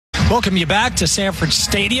Welcome you back to Sanford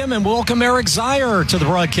Stadium, and welcome Eric Zier to the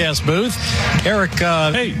broadcast booth. Eric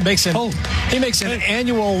makes an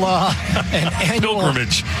annual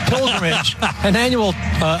pilgrimage, an annual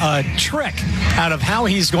trick out of how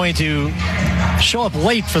he's going to show up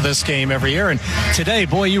late for this game every year. And today,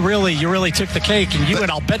 boy, you really took the cake. And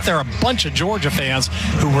I'll bet there are a bunch of Georgia fans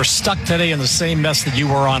who were stuck today in the same mess that you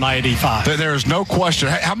were on I-85. There's no question.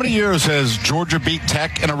 How many years has Georgia beat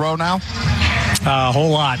Tech in a row now? A whole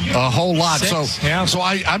lot. A whole lot. 6, yeah. So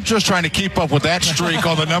I'm just trying to keep up with that streak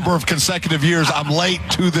on the number of consecutive years I'm late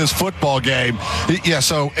to this football game. Yeah,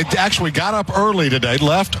 so it actually got up early today,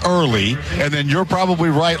 left early, and then you're probably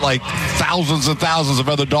right, like thousands and thousands of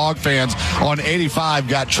other dog fans on 85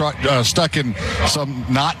 got stuck in some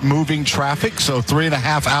not moving traffic. So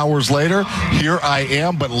 3.5 hours later, here I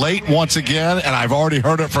am, but late once again, and I've already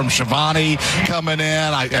heard it from Shivani coming in,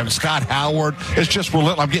 and Scott Howard. It's just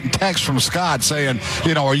relentless. I'm getting texts from Scott saying,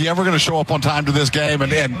 are you ever going to show up on time to this game?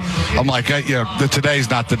 And I'm like, today's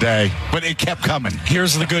not the day. But it kept coming.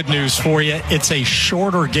 Here's the good news for you. It's a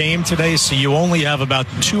shorter game today, so you only have about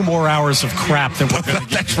 2 more hours of crap that we're going to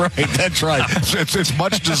get. That's right. It's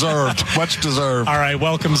much deserved. Much deserved. All right,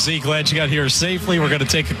 welcome, Zeke. Glad you got here safely. We're going to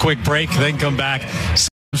take a quick break, then come back.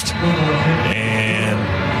 And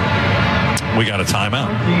we got a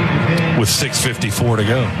timeout with 6:54 to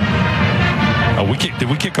go. Did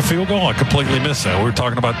we kick a field goal? I completely missed that. We were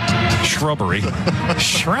talking about shrubbery.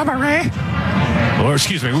 Shrubbery? Or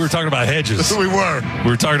excuse me, we were talking about hedges. We were. We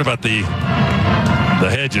were talking about the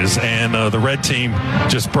hedges, and the red team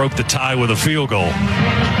just broke the tie with a field goal.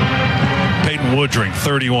 Peyton Woodring,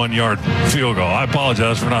 31-yard field goal. I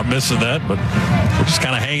apologize for not missing that, but we're just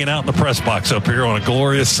kind of hanging out in the press box up here on a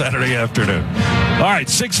glorious Saturday afternoon. All right,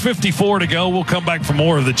 6:54 to go. We'll come back for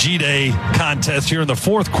more of the G-Day contest here in the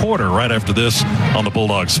fourth quarter right after this on the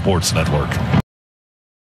Bulldogs Sports Network.